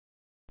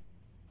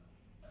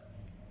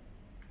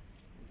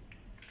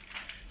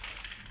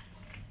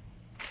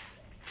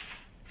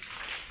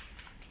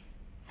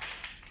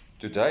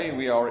Today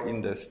we are in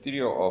the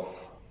studio of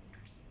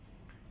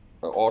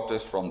an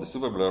artist from the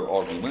Superblur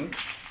art movement,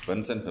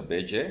 Vincent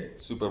Mbeje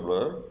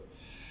Superblur.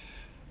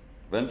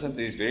 Vincent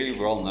is very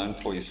well known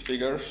for his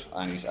figures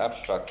and his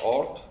abstract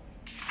art.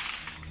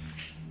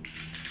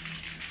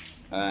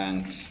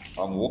 And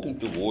I'm walking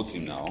towards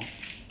him now.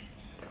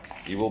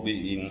 He will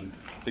be in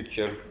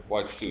picture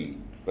quite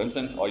soon.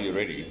 Vincent, are you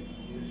ready?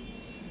 Yes.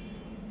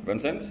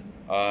 Vincent,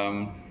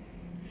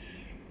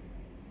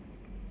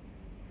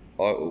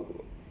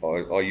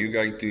 are you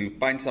going to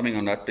paint something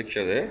on that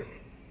picture there?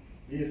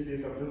 Yes,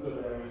 I'm just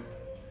gonna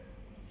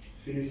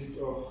finish it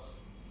off.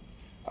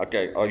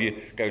 Okay,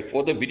 okay,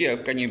 for the video,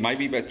 can you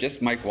maybe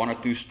just make 1 or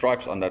 2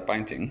 stripes on that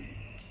painting?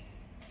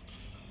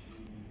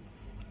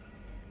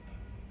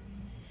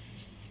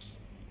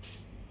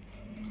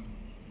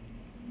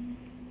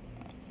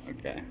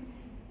 Okay.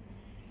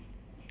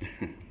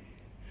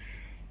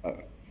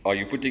 Are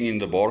you putting in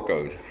the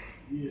barcode?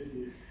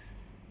 Yes.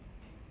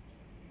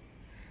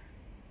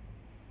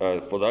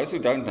 For those who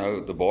don't know,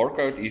 the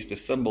barcode is the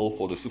symbol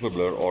for the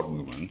Superblur art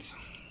movement.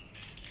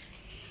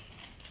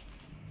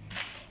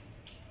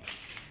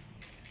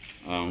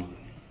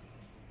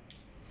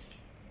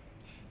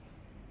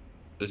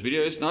 This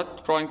video is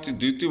not trying to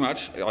do too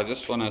much. I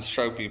just want to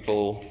show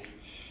people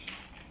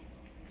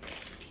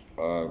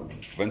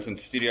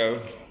Vincent's studio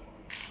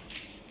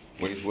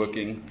where he's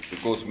working,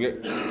 because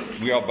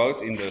we are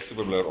both in the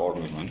Superblur art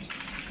movement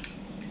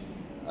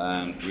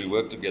and we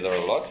work together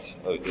a lot.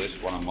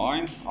 There's one of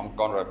mine. I'm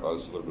Conrad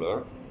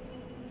Superblur,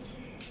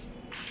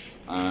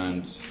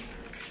 and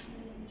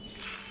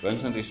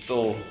Vincent is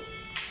still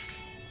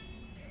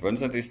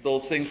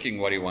thinking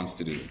what he wants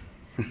to do.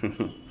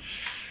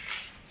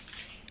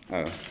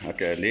 Oh,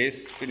 okay,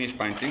 there's finished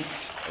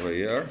paintings over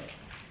here.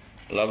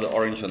 I love the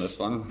orange on this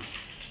one,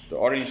 the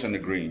orange and the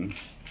green,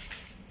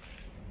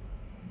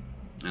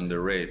 and the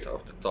red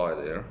of the tie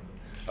there.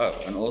 Oh,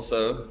 and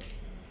also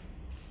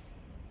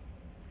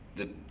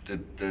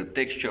the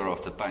texture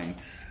of the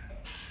paint.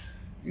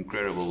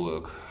 Incredible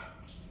work.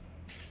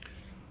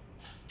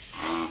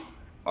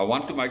 I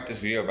want to make this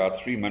video about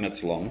 3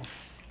 minutes long,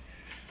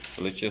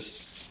 so let's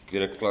just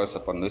get a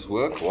close-up on this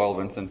work while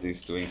Vincent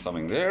is doing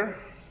something there.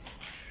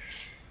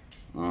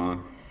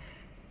 And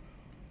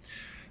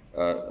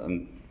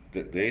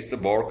there's the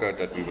barcode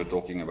that we were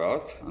talking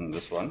about, and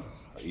this one.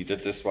 He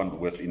did this one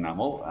with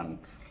enamel, and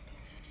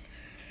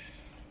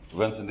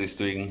Vincent is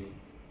doing,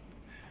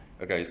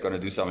 okay, he's going to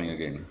do something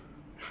again.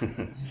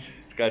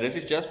 Okay, this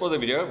is just for the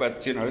video,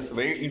 but you know, it's a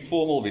very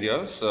informal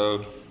video,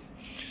 so,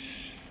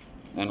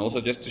 and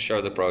also just to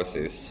show the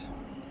process.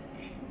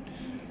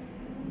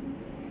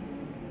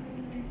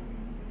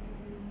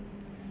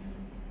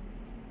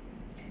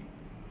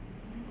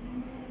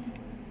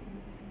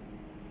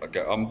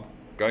 Okay, I'm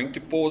going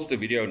to pause the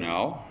video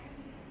now.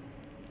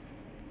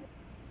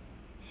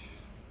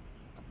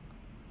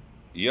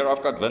 Here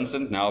I've got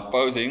Vincent now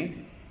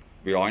posing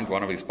behind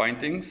one of his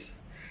paintings.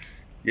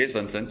 Yes,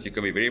 Vincent, you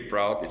can be very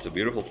proud. It's a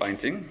beautiful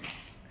painting.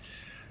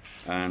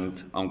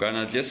 And I'm going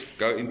to just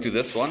go into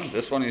this one.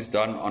 This one is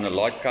done on a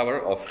light cover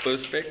of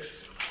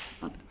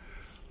Perspex.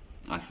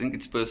 I think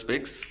it's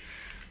Perspex.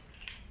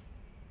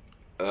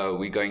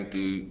 We're going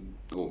to,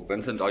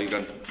 Vincent, are you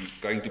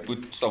going to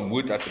put some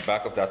wood at the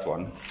back of that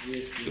one?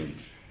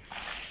 Yes.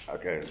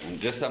 Okay, and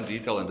just some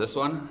detail in this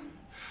one.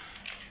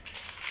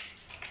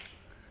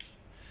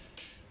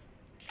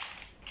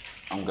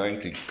 I'm going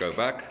to go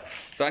back.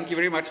 Thank you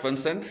very much,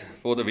 Vincent,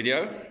 for the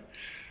video.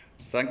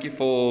 Thank you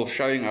for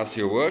showing us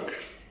your work.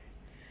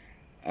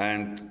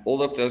 And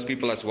all of those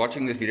people that's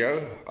watching this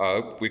video, I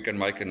hope we can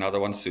make another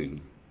one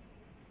soon.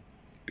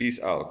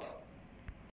 Peace out.